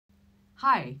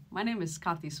Hi, my name is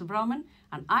Karthi Subbaraman,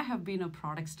 and I have been a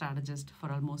product strategist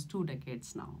for almost 2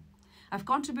 decades now. I've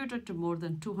contributed to more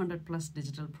than 200 plus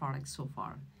digital products so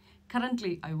far.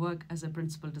 Currently, I work as a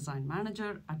principal design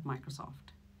manager at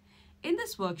Microsoft. In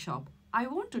this workshop, I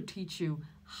want to teach you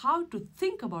how to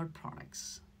think about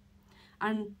products.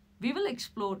 And we will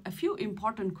explore a few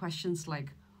important questions like,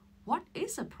 what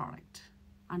is a product?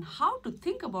 And how to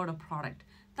think about a product,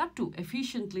 that too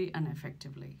efficiently and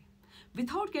effectively,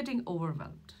 without getting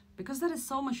overwhelmed, because there is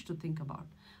so much to think about,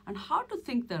 and how to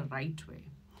think the right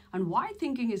way, and why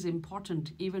thinking is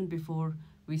important even before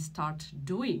we start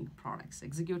doing products,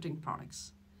 executing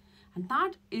products. And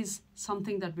that is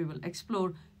something that we will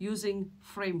explore using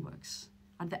frameworks.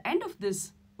 At the end of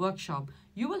this workshop,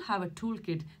 you will have a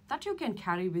toolkit that you can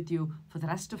carry with you for the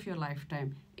rest of your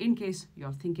lifetime in case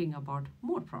you're thinking about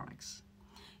more products.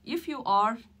 If you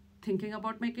are thinking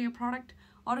about making a product,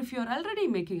 or if you're already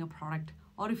making a product,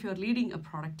 or if you're leading a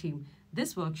product team,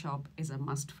 this workshop is a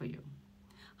must for you.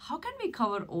 How can we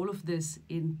cover all of this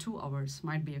in 2 hours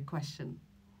might be a question.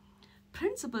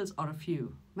 Principles are a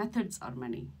few, methods are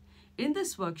many. In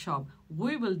this workshop,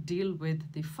 we will deal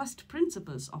with the first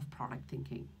principles of product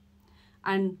thinking.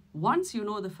 And once you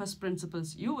know the first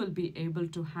principles, you will be able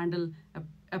to handle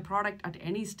a product at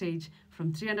any stage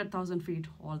from 300,000 feet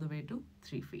all the way to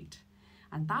 3 feet.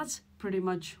 And that's pretty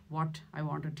much what I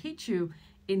want to teach you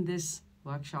in this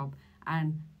workshop.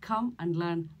 And come and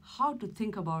learn how to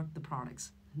think about the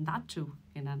products, and that too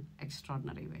in an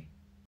extraordinary way.